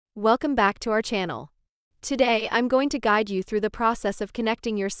Welcome back to our channel. Today, I'm going to guide you through the process of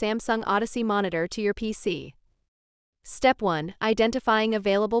connecting your Samsung Odyssey monitor to your PC. Step 1. Identifying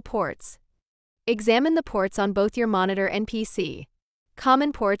available ports. Examine the ports on both your monitor and PC.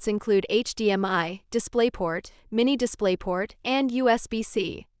 Common ports include HDMI, DisplayPort, Mini DisplayPort, and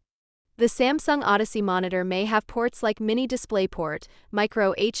USB-C. The Samsung Odyssey monitor may have ports like Mini DisplayPort,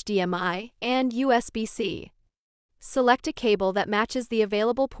 Micro HDMI, and USB-C. Select a cable that matches the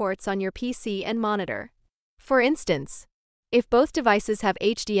available ports on your PC and monitor. For instance, if both devices have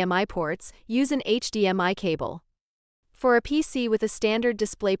HDMI ports, use an HDMI cable. For a PC with a standard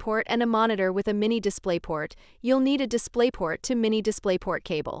DisplayPort and a monitor with a Mini DisplayPort, you'll need a DisplayPort to Mini DisplayPort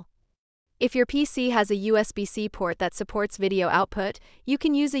cable. If your PC has a USB-C port that supports video output, you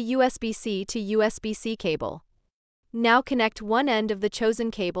can use a USB-C to USB-C cable. Now connect one end of the chosen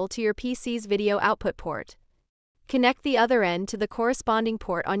cable to your PC's video output port. Connect the other end to the corresponding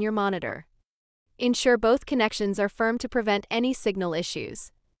port on your monitor. Ensure both connections are firm to prevent any signal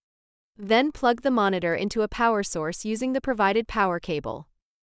issues. Then plug the monitor into a power source using the provided power cable.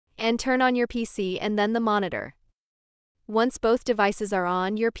 And turn on your PC and then the monitor. Once both devices are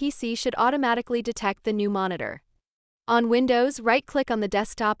on, your PC should automatically detect the new monitor. On Windows, right-click on the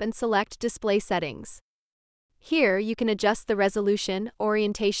desktop and select Display Settings. Here, you can adjust the resolution,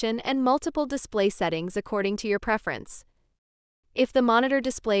 orientation, and multiple display settings according to your preference. If the monitor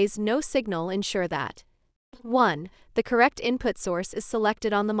displays no signal, ensure that 1. The correct input source is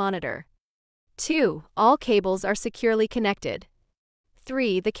selected on the monitor. 2. All cables are securely connected.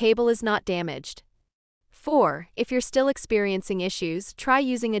 3. The cable is not damaged. 4. If you're still experiencing issues, try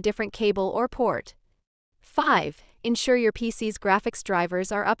using a different cable or port. 5. Ensure your PC's graphics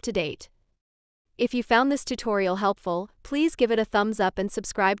drivers are up to date. If you found this tutorial helpful, please give it a thumbs up and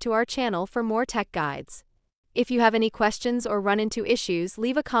subscribe to our channel for more tech guides. If you have any questions or run into issues,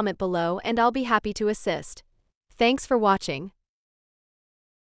 leave a comment below and I'll be happy to assist. Thanks for watching.